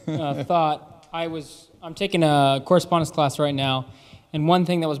a quick thought. I'm taking a correspondence class right now, and one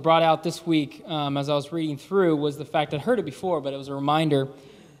thing that was brought out this week as I was reading through was the fact I'd heard it before, but it was a reminder.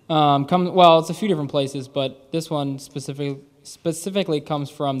 Well, it's a few different places, but this one specifically comes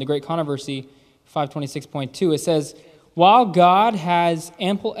from the Great Controversy 526.2. It says, while God has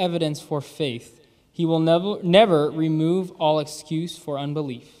ample evidence for faith, he will never remove all excuse for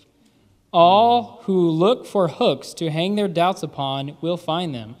unbelief. All who look for hooks to hang their doubts upon will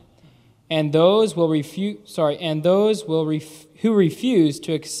find them, and those who refuse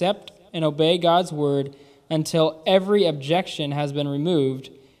to accept and obey God's word until every objection has been removed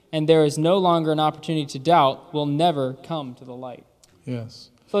and there is no longer an opportunity to doubt will never come to the light. Yes.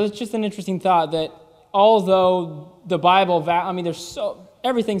 So it's just an interesting thought that although the Bible,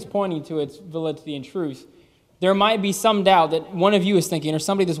 everything's pointing to its validity and truth, there might be some doubt that one of you is thinking or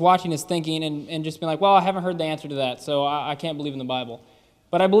somebody that's watching is thinking and just being like, well, I haven't heard the answer to that, so I can't believe in the Bible.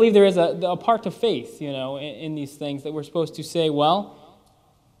 But I believe there is a part to faith, you know, in these things that we're supposed to say, well,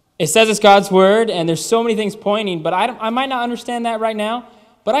 it says it's God's word, and there's so many things pointing, but I might not understand that right now,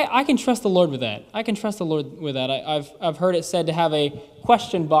 but I can trust the Lord with that. I can trust the Lord with that. I've heard it said to have a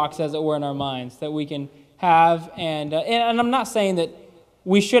question box, as it were, in our minds that we can have, and I'm not saying that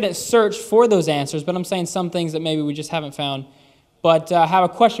we shouldn't search for those answers, but I'm saying some things that maybe we just haven't found, but have a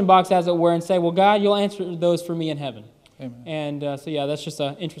question box, as it were, and say, well, God, you'll answer those for me in heaven. Amen. And so, yeah, that's just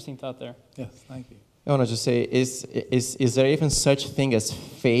an interesting thought there. Yes, thank you. I want to just say, is there even such thing as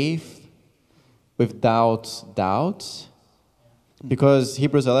faith without doubt? Because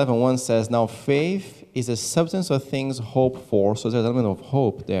Hebrews 11:1 says, now faith is the substance of things hoped for, so there's an element of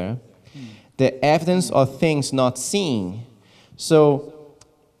hope there. The evidence of things not seen. So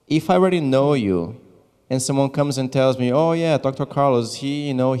if I already know you, and someone comes and tells me, oh yeah, Dr. Carlos,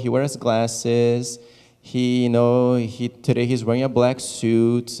 he wears glasses, today he's wearing a black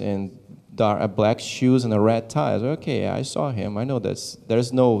suit and black shoes and a red tie. Okay, I saw him. I know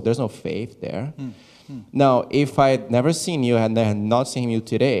there's no faith there. Now, if I'd never seen you and I had not seen you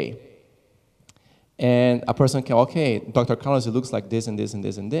today, and a person can, okay, Dr. Carlos, it looks like this and this and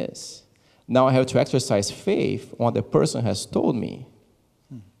this and this. Now I have to exercise faith on what the person has told me,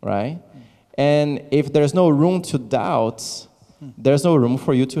 right? And if there's no room to doubt, there's no room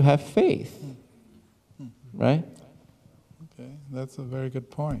for you to have faith, right? Okay, that's a very good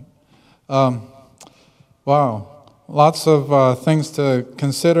point. Wow. Lots of things to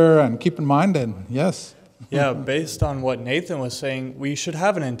consider and keep in mind, and yes. Yeah, based on what Nathan was saying, we should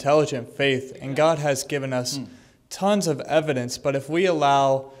have an intelligent faith, and God has given us tons of evidence, but if we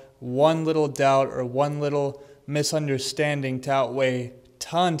allow one little doubt or one little misunderstanding to outweigh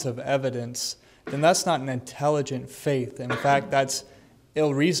tons of evidence, then that's not an intelligent faith. In fact, that's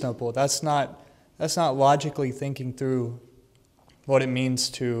unreasonable. That's not logically thinking through what it means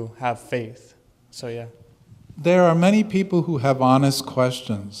to have faith. So, yeah. There are many people who have honest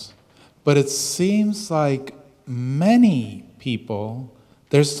questions, but it seems like many people,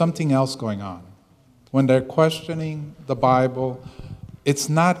 there's something else going on. When they're questioning the Bible, it's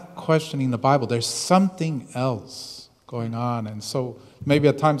not questioning the Bible. There's something else going on. And so maybe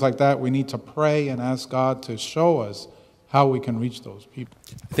at times like that, we need to pray and ask God to show us how we can reach those people.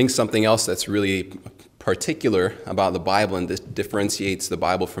 I think something else that's really particular about the Bible and this differentiates the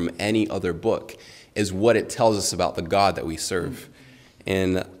Bible from any other book is what it tells us about the God that we serve.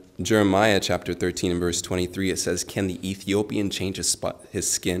 In Jeremiah chapter 13 and verse 23, it says, can the Ethiopian change his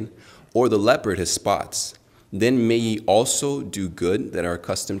skin, or the leopard his spots? Then may ye also do good that are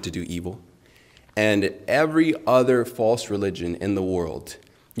accustomed to do evil. And every other false religion in the world,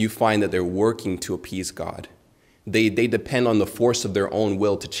 you find that they're working to appease God. They depend on the force of their own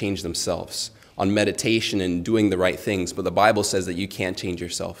will to change themselves, on meditation and doing the right things. But the Bible says that you can't change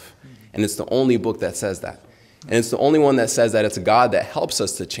yourself. And it's the only book that says that. And it's the only one that says that it's God that helps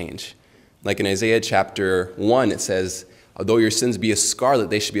us to change. Like in Isaiah chapter 1, it says, though your sins be as scarlet,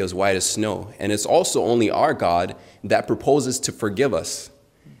 they should be as white as snow. And it's also only our God that proposes to forgive us.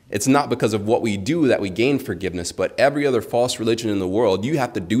 It's not because of what we do that we gain forgiveness, but every other false religion in the world, you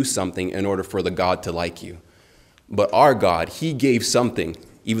have to do something in order for the God to like you. But our God, he gave something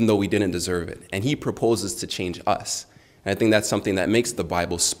even though we didn't deserve it. And he proposes to change us. And I think that's something that makes the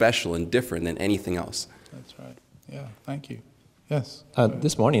Bible special and different than anything else. That's right. Yeah, thank you. Yes.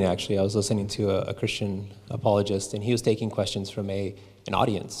 This morning, actually, I was listening to a Christian apologist, and he was taking questions from an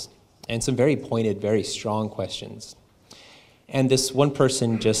audience, and some very pointed, very strong questions. And this one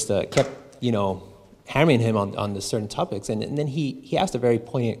person just kept, hammering him on the certain topics, and then he asked a very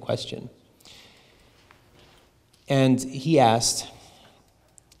poignant question. And he asked,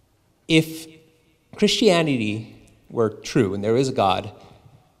 if Christianity were true, and there is a God,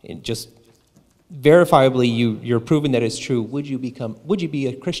 and just verifiably you're proving that it's true, would you be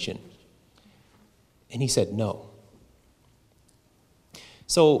a Christian? And he said no.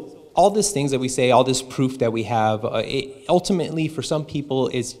 So all these things that we say, all this proof that we have, ultimately for some people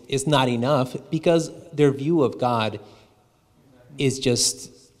is not enough, because their view of God is just,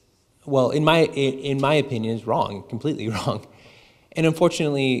 well, in my opinion, is wrong, completely wrong. And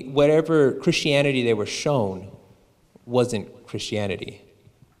unfortunately, whatever Christianity they were shown wasn't Christianity.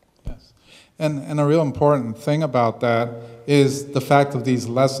 Yes. And a real important thing about that is the fact of these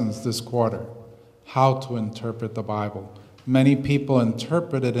lessons this quarter, how to interpret the Bible. Many people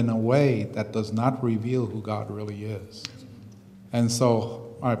interpret it in a way that does not reveal who God really is. And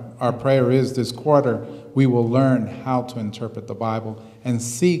so our prayer is this quarter, we will learn how to interpret the Bible and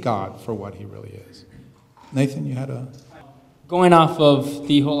see God for what he really is. Nathan, you had a... Going off of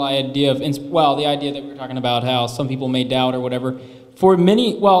the whole idea of, the idea that we were talking about, how some people may doubt or whatever, for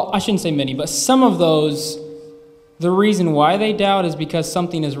many, I shouldn't say many, but some of those, the reason why they doubt is because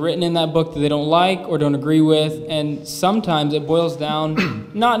something is written in that book that they don't like or don't agree with, and sometimes it boils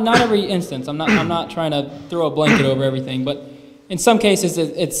down, not every instance, I'm not trying to throw a blanket over everything, but in some cases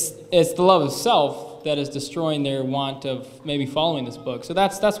it's the love of self that is destroying their want of maybe following this book. So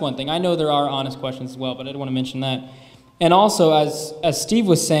that's one thing. I know there are honest questions as well, but I didn't want to mention that. And also, as Steve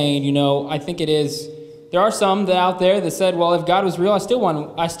was saying, I think it is there are some that out there that said, well, if God was real, I still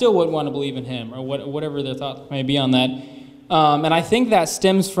would want to believe in him, or whatever their thought may be on that. And I think that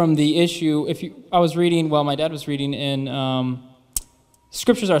stems from the issue. My dad was reading in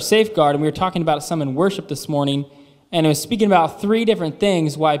Scriptures Are Safeguard, and we were talking about some in worship this morning, and it was speaking about 3 different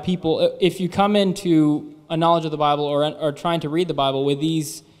things why people, if you come into a knowledge of the Bible or trying to read the Bible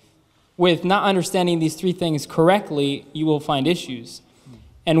with not understanding these 3 things correctly, you will find issues.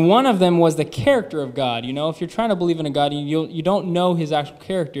 And one of them was the character of God. You know, if you're trying to believe in a God and you don't know his actual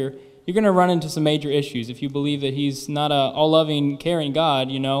character, you're going to run into some major issues. If you believe that he's not a all-loving, caring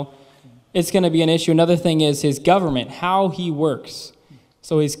God, you know, it's going to be an issue. Another thing is his government, how he works.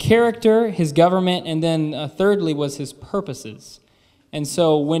 So his character, his government, and then thirdly was his purposes. And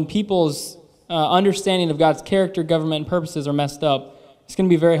so when people's understanding of God's character, government, and purposes are messed up, it's going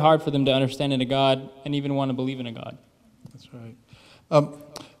to be very hard for them to understand in a God and even want to believe in a God. That's right.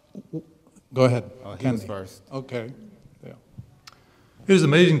 Go ahead. He was first. Okay. Yeah. It is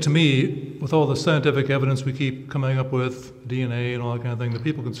amazing to me, with all the scientific evidence we keep coming up with, DNA and all that kind of thing, that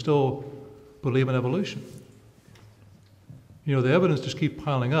people can still believe in evolution. You know, the evidence just keeps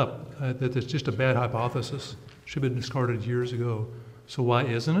piling up that it's just a bad hypothesis. Should have been discarded years ago. So why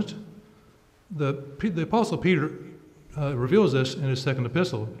isn't it? The Apostle Peter reveals this in his second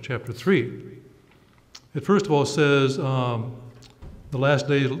epistle, chapter 3. It first of all says, the last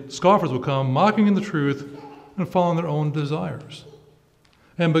days scoffers will come, mocking in the truth and following their own desires.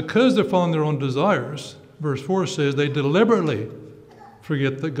 And because they're following their own desires, verse 4 says they deliberately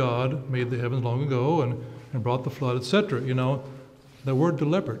forget that God made the heavens long ago and brought the flood, etc. You know, the word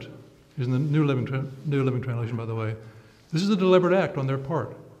deliberate is in the New Living Translation, by the way. This is a deliberate act on their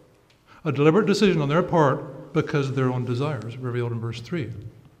part. A deliberate decision on their part because of their own desires, revealed in verse 3.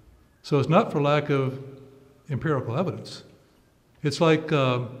 So it's not for lack of empirical evidence. It's like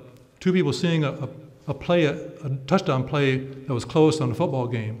 2 people seeing a touchdown play that was close on a football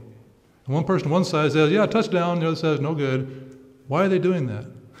game. And one person on one side says, yeah, touchdown, the other says, no good. Why are they doing that?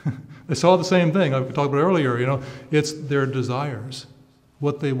 It's all the same thing. I talked about earlier, you know. It's their desires,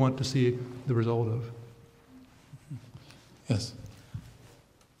 what they want to see the result of. Yes.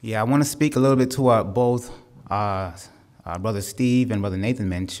 Yeah, I want to speak a little bit to what both Brother Steve and Brother Nathan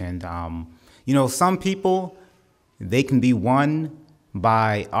mentioned. You know, some people, they can be won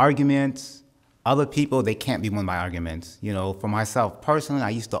by arguments. Other people, they can't be won by arguments. You know, for myself personally,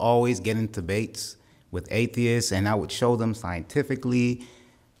 I used to always get into debates with atheists, and I would show them scientifically,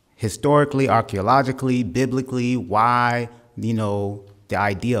 historically, archaeologically, biblically, why, you know, the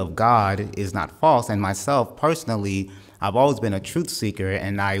idea of God is not false. And myself personally, I've always been a truth seeker,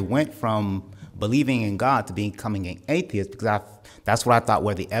 and I went from believing in God to becoming an atheist because that's what I thought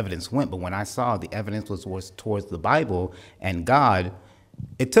where the evidence went. But when I saw the evidence was towards the Bible and God,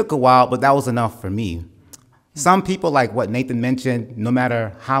 it took a while, but that was enough for me. Some people, like what Nathan mentioned, no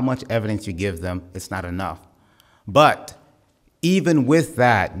matter how much evidence you give them, it's not enough. But even with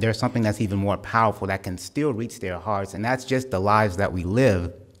that, there's something that's even more powerful that can still reach their hearts, and that's just the lives that we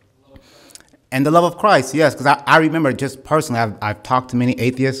live. And the love of Christ, yes, because I remember just personally, I've talked to many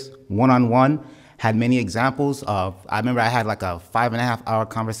atheists one-on-one, had many examples of, I remember I had like a 5.5-hour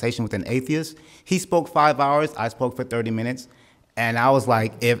conversation with an atheist. He spoke 5 hours, I spoke for 30 minutes, and I was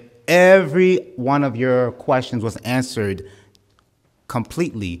like, if every one of your questions was answered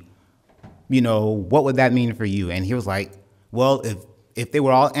completely, you know, what would that mean for you? And he was like, well, if they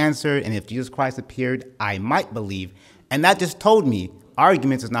were all answered and if Jesus Christ appeared, I might believe. And that just told me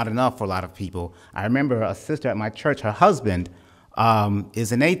arguments is not enough for a lot of people. I remember a sister at my church, her husband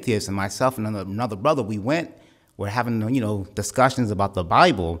is an atheist, and myself and another brother, we're having, you know, discussions about the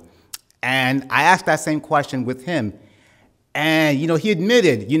Bible. And I asked that same question with him. And, you know, he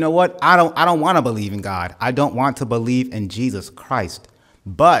admitted, you know what, I don't want to believe in God. I don't want to believe in Jesus Christ.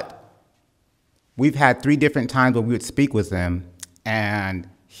 But we've had 3 different times where we would speak with him, and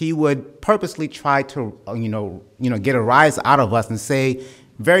he would purposely try to, you know, get a rise out of us and say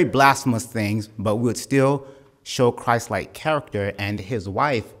very blasphemous things, but we would still show Christ-like character. And his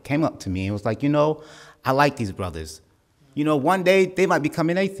wife came up to me and was like, you know, I like these brothers. You know, one day they might become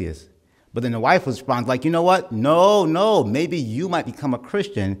an atheist. But then the wife was responding like, you know what? No, maybe you might become a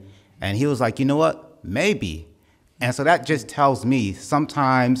Christian. And he was like, you know what? Maybe. And so that just tells me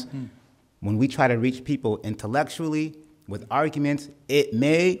sometimes when we try to reach people intellectually with arguments, it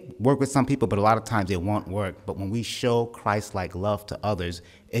may work with some people, but a lot of times it won't work. But when we show Christ-like love to others,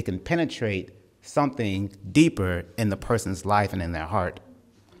 it can penetrate something deeper in the person's life and in their heart.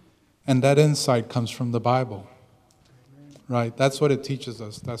 And that insight comes from the Bible. Right, that's what it teaches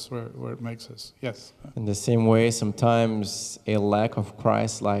us. That's where it makes us. Yes. In the same way, sometimes a lack of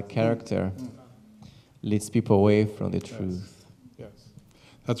Christ-like character leads people away from the truth. Yes,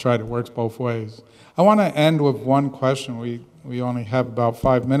 that's right. It works both ways. I want to end with one question. We only have about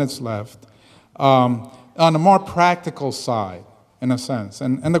 5 minutes left. On a more practical side, in a sense.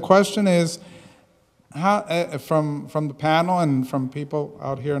 And the question is, how, from the panel and from people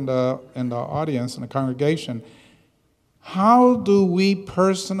out here in the audience, in the congregation, how do we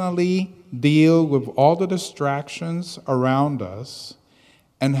personally deal with all the distractions around us,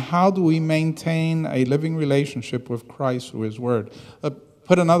 and how do we maintain a living relationship with Christ through His Word?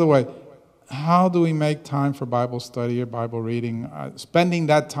 Put another way, how do we make time for Bible study or Bible reading, spending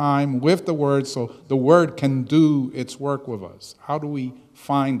that time with the Word so the Word can do its work with us? How do we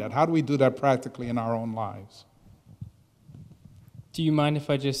find that? How do we do that practically in our own lives? Do you mind if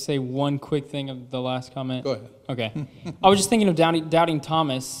I just say one quick thing of the last comment? Go ahead. Okay. I was just thinking of doubting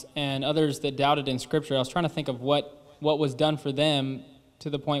Thomas and others that doubted in Scripture. I was trying to think of what was done for them to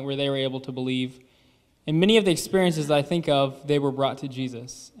the point where they were able to believe. And many of the experiences that I think of, they were brought to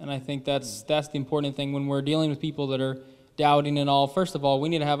Jesus. And I think that's the important thing when we're dealing with people that are doubting and all. First of all, we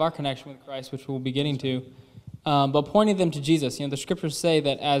need to have our connection with Christ, which we'll be getting to. But pointing them to Jesus. The Scriptures say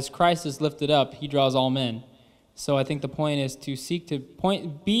that as Christ is lifted up, He draws all men. So I think the point is to seek to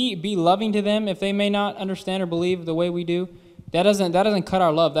be loving to them if they may not understand or believe the way we do. That doesn't cut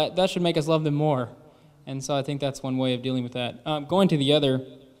our love. That should make us love them more. And so I think that's one way of dealing with that. Going to the other,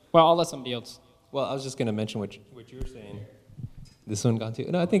 well, I'll let somebody else. Well, I was just going to mention what you were saying. This one gone too?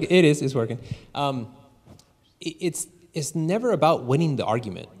 No, I think it's working. It's never about winning the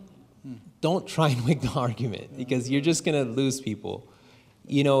argument. Don't try and win the argument because you're just going to lose people.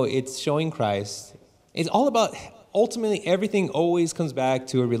 It's showing Christ. It's all about, ultimately, everything always comes back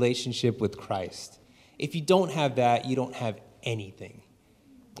to a relationship with Christ. If you don't have that, you don't have anything.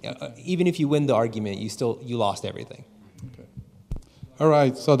 Even if you win the argument, you lost everything. Okay. All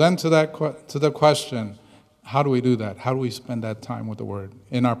right. So then to the question, how do we do that? How do we spend that time with the Word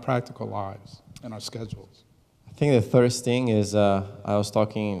in our practical lives, in our schedules? I think the first thing is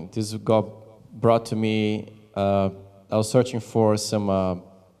this got brought to me. I was searching for some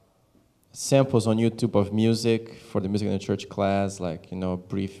samples on YouTube of music for the music in the church class, like,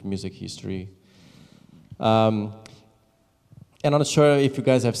 brief music history. And I'm not sure if you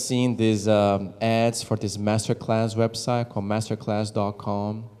guys have seen these ads for this masterclass website called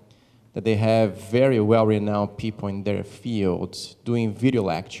masterclass.com, that they have very well-renowned people in their fields doing video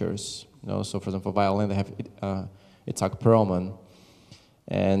lectures. So for example, violin, they have Itzhak Perlman,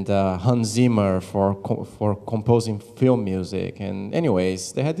 and Hans Zimmer for composing film music. And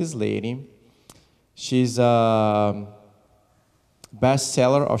anyways, they had this lady. She's a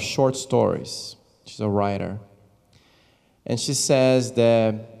bestseller of short stories. She's a writer. And she says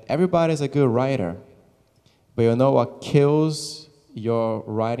that everybody's a good writer, but you know what kills your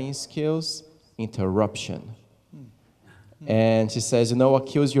writing skills? Interruption. And she says, you know what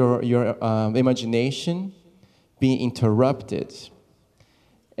kills your imagination? Being interrupted.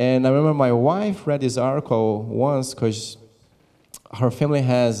 And I remember my wife read this article once because her family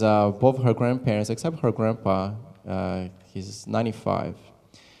has both her grandparents, except her grandpa, he's 95.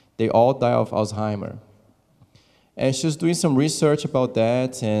 They all die of Alzheimer. And she was doing some research about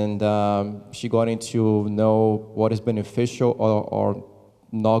that, and she got into know what is beneficial or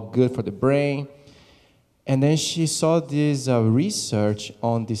not good for the brain. And then she saw this research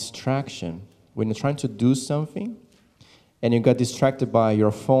on distraction. When you're trying to do something, and you got distracted by your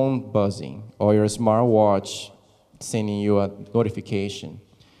phone buzzing or your smartwatch sending you a notification.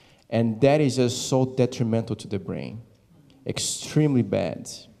 And that is just so detrimental to the brain, extremely bad.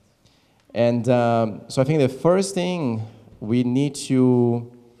 And so I think the first thing we need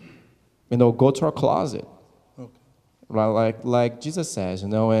to, go to our closet, okay. like Jesus says,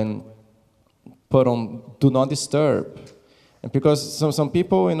 and put on do not disturb. And because some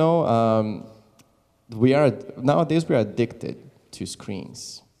people, nowadays we are addicted to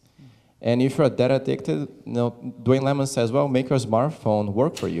screens. And if you're that addicted, Dwayne Lemon says, well, make your smartphone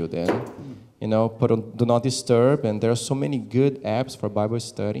work for you then. Put on do not disturb, and there are so many good apps for Bible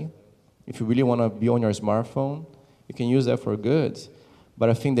study. If you really want to be on your smartphone, you can use that for good. But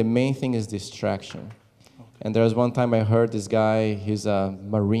I think the main thing is distraction. Okay. And there was one time I heard this guy, he's a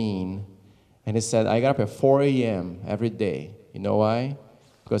Marine, and he said, I got up at 4 a.m. every day. You know why?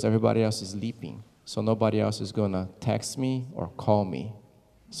 Because everybody else is sleeping. So nobody else is going to text me or call me.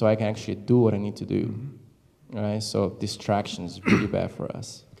 So I can actually do what I need to do. Mm-hmm. Right? So distraction is really bad for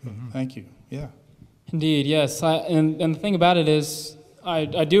us. Mm-hmm. Thank you. Yeah. Indeed, yes. And the thing about it is, I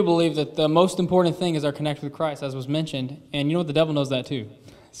do believe that the most important thing is our connection with Christ, as was mentioned. And the devil knows that too.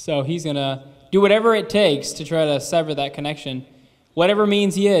 So he's going to do whatever it takes to try to sever that connection. whatever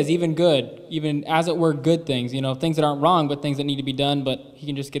means he is, even good, even as it were good things, things that aren't wrong, but things that need to be done, but he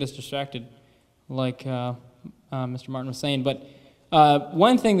can just get us distracted, like Mr. Martin was saying. But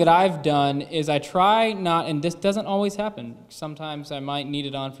one thing that I've done is I try not, and this doesn't always happen. Sometimes I might need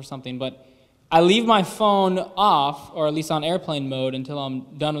it on for something, but I leave my phone off, or at least on airplane mode, until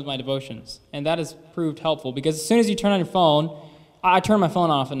I'm done with my devotions. And that has proved helpful, because as soon as you turn on your phone, I turn my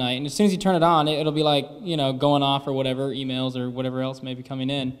phone off at night, and as soon as you turn it on, it'll be like, going off or whatever, emails or whatever else may be coming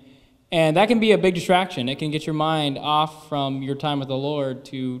in. And that can be a big distraction. It can get your mind off from your time with the Lord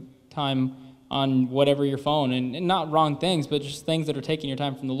to time on whatever your phone, and not wrong things, but just things that are taking your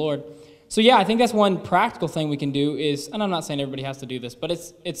time from the Lord. So yeah, I think that's one practical thing we can do is, and I'm not saying everybody has to do this, but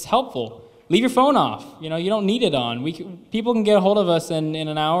it's helpful. Leave your phone off. You don't need it on. People can get a hold of us in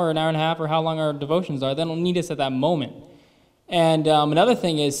an hour and a half, or how long our devotions are. They don't need us at that moment. And another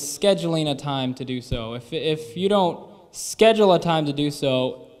thing is scheduling a time to do so. If you don't schedule a time to do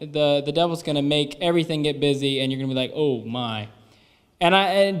so, the devil's going to make everything get busy, and you're going to be like, oh my. And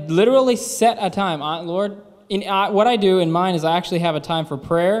I literally set a time. Lord, what I do in mine is I actually have a time for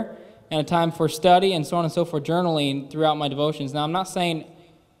prayer and a time for study and so on and so forth, journaling throughout my devotions. Now, I'm not saying,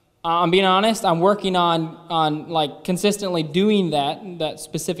 I'm being honest, I'm working on like consistently doing that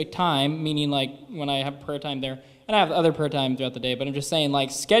specific time, meaning like when I have prayer time there, and I have other prayer time throughout the day, but I'm just saying like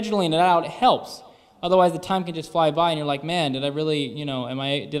scheduling it out helps. Otherwise the time can just fly by and you're like, man, did I really,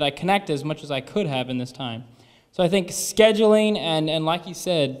 did I connect as much as I could have in this time? So I think scheduling and like you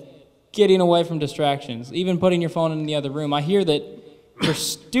said, getting away from distractions, even putting your phone in the other room. I hear that for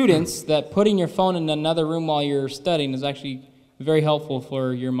students that putting your phone in another room while you're studying is actually very helpful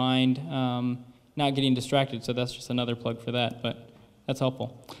for your mind not getting distracted. So that's just another plug for that, but that's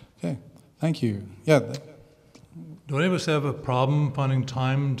helpful. Okay, thank you. Yeah. Do any of us have a problem finding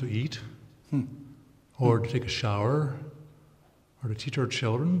time to eat or to take a shower or to teach our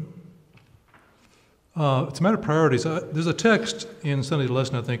children? It's a matter of priorities. There's a text in Sunday's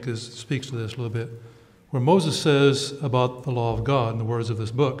lesson, I think, speaks to this a little bit, where Moses says about the law of God in the words of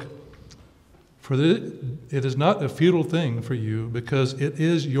this book, "For it is not a futile thing for you, because it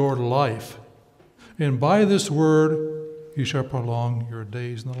is your life. And by this word you shall prolong your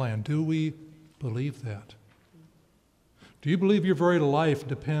days in the land." Do we believe that? Do you believe your very life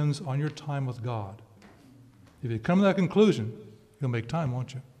depends on your time with God? If you come to that conclusion, you'll make time,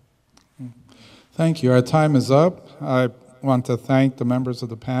 won't you? Thank you. Our time is up. I want to thank the members of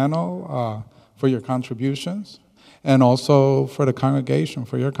the panel for your contributions, and also for the congregation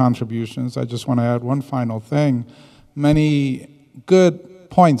for your contributions. I just want to add one final thing. Many good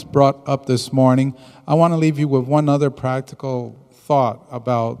points brought up this morning. I want to leave you with one other practical thought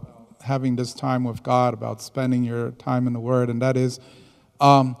about having this time with God, about spending your time in the Word, and that is,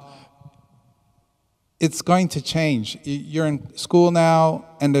 it's going to change. You're in school now,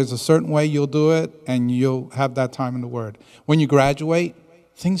 and there's a certain way you'll do it, and you'll have that time in the Word. When you graduate,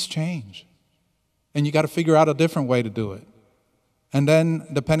 things change, and you got to figure out a different way to do it. And then,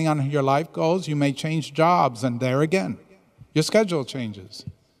 depending on how your life goes, you may change jobs, and there again, your schedule changes.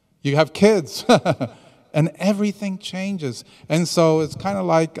 You have kids, and everything changes. And so it's kind of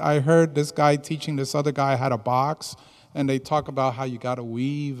like I heard this guy teaching this other guy how to box, and they talk about how you got to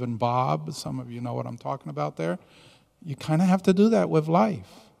weave and bob. Some of you know what I'm talking about there. You kind of have to do that with life,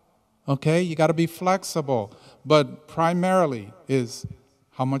 okay? You got to be flexible. But primarily is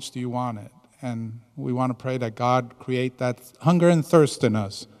how much do you want it? And we want to pray that God create that hunger and thirst in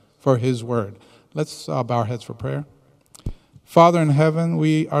us for His Word. Let's bow our heads for prayer. Father in heaven,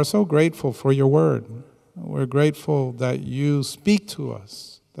 we are so grateful for your Word. We're grateful that you speak to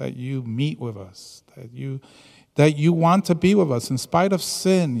us, that you meet with us, that you want to be with us. In spite of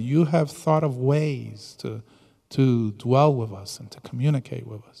sin, you have thought of ways to dwell with us and to communicate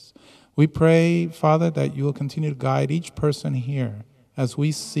with us. We pray, Father, that you will continue to guide each person here as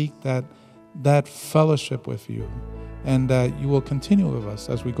we seek that fellowship with you, and that you will continue with us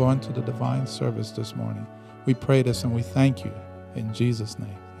as we go into the divine service this morning. We pray this and we thank you. In Jesus'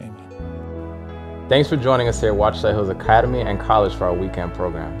 name, amen. Thanks for joining us here at Ouachita Hills Academy and College for our weekend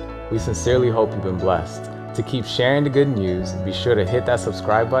program. We sincerely hope you've been blessed. To keep sharing the good news, be sure to hit that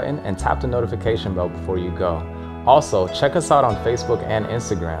subscribe button and tap the notification bell before you go. Also, check us out on Facebook and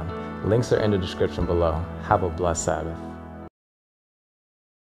Instagram. Links are in the description below. Have a blessed Sabbath.